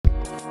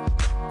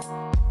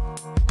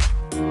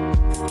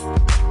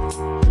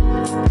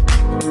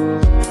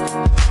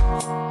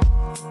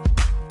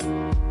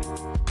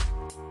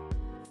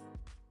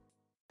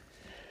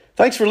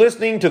Thanks for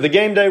listening to the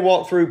Game Day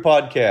Walkthrough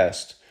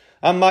podcast.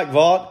 I'm Mike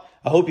Vaught.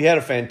 I hope you had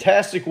a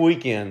fantastic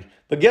weekend.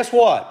 But guess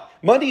what?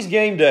 Monday's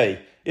game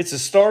day. It's the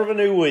start of a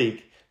new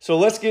week. So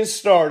let's get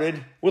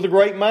started with a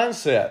great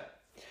mindset.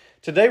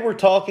 Today we're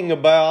talking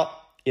about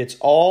it's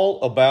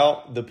all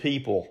about the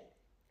people.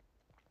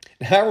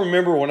 Now, I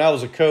remember when I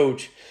was a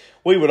coach,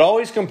 we would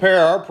always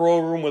compare our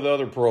program with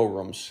other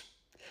programs.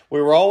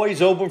 We were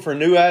always open for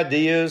new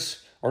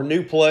ideas or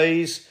new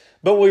plays,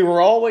 but we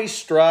were always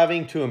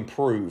striving to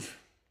improve.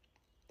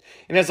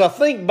 And as I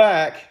think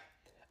back,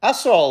 I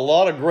saw a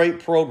lot of great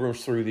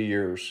programs through the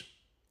years.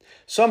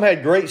 Some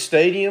had great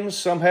stadiums,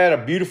 some had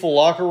a beautiful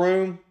locker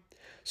room,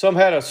 some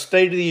had a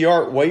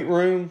state-of-the-art weight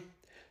room,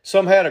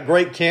 some had a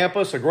great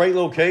campus, a great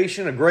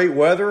location, a great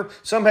weather,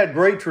 some had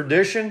great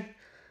tradition,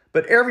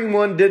 but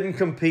everyone didn't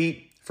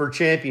compete for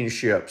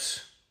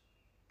championships.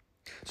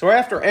 So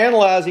after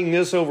analyzing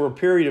this over a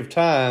period of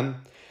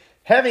time,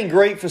 having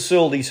great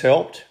facilities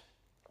helped.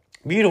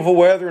 Beautiful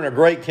weather and a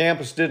great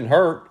campus didn't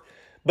hurt,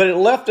 but it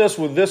left us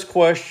with this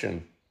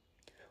question.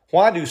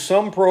 Why do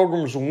some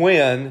programs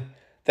win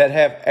that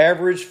have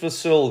average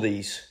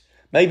facilities,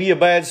 maybe a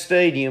bad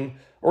stadium,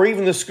 or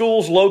even the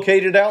schools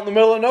located out in the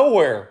middle of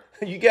nowhere?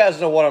 You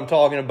guys know what I'm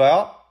talking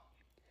about.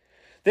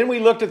 Then we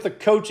looked at the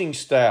coaching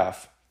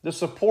staff, the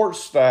support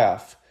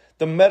staff,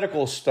 the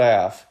medical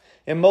staff,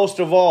 and most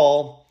of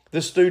all,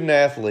 the student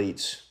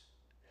athletes.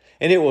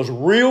 And it was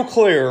real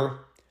clear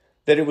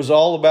that it was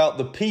all about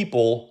the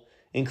people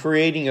in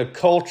creating a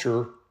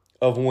culture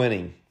of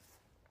winning.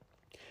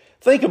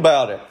 Think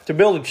about it. To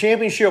build a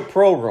championship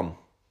program,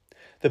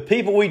 the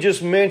people we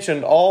just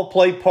mentioned all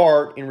play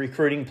part in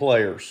recruiting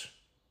players.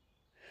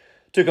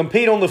 To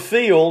compete on the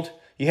field,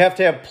 you have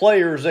to have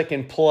players that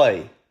can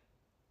play.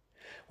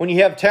 When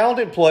you have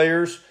talented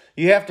players,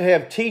 you have to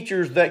have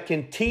teachers that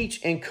can teach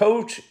and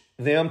coach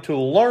them to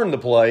learn the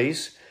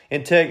plays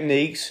and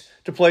techniques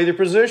to play their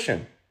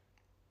position.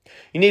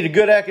 You need a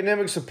good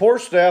academic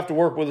support staff to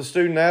work with the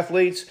student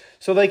athletes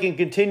so they can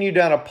continue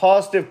down a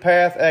positive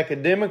path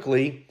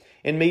academically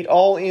and meet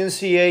all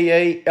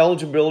NCAA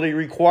eligibility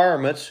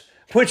requirements,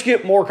 which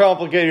get more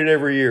complicated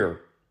every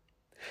year.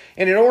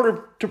 And in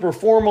order to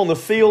perform on the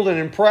field and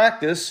in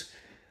practice,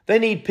 they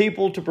need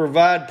people to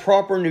provide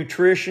proper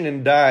nutrition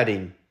and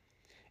dieting,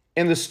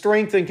 and the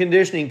strength and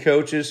conditioning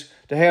coaches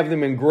to have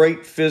them in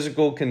great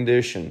physical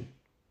condition.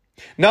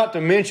 Not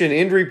to mention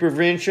injury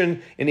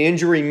prevention and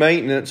injury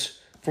maintenance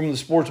from the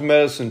sports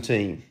medicine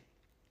team.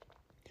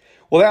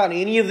 Without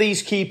any of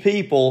these key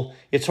people,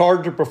 it's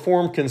hard to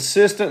perform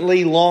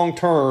consistently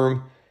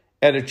long-term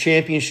at a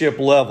championship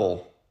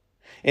level.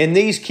 And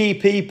these key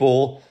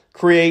people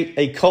create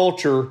a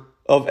culture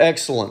of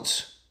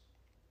excellence.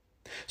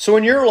 So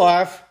in your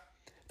life,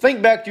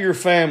 think back to your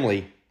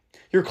family,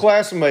 your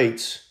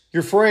classmates,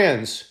 your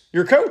friends,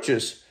 your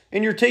coaches,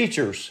 and your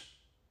teachers.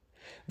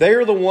 They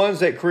are the ones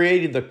that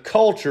created the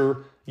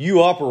culture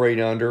you operate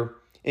under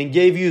and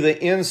gave you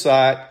the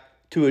insight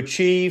to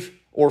achieve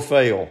or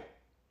fail.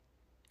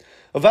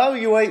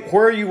 Evaluate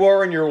where you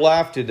are in your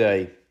life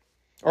today.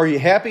 Are you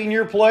happy in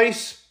your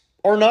place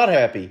or not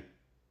happy?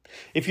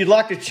 If you'd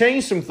like to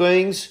change some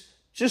things,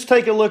 just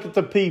take a look at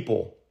the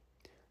people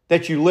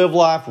that you live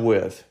life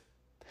with.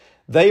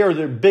 They are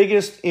the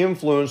biggest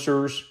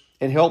influencers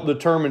and help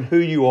determine who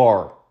you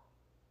are.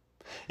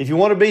 If you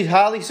want to be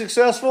highly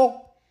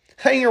successful,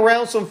 hang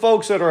around some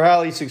folks that are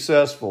highly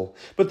successful.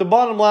 But the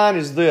bottom line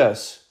is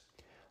this.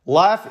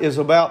 Life is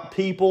about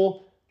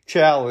people,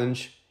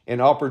 challenge,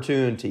 and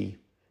opportunity,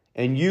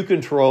 and you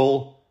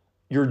control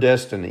your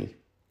destiny.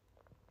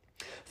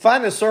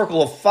 Find a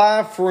circle of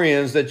 5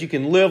 friends that you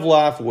can live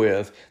life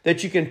with,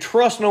 that you can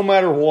trust no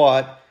matter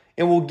what,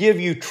 and will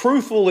give you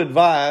truthful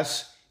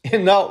advice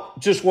and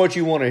not just what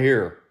you want to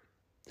hear.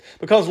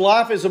 Because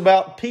life is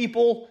about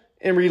people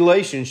and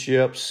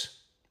relationships,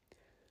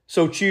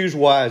 so choose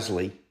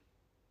wisely.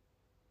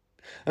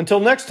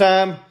 Until next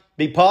time,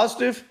 be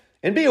positive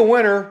and be a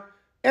winner,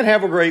 and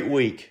have a great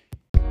week.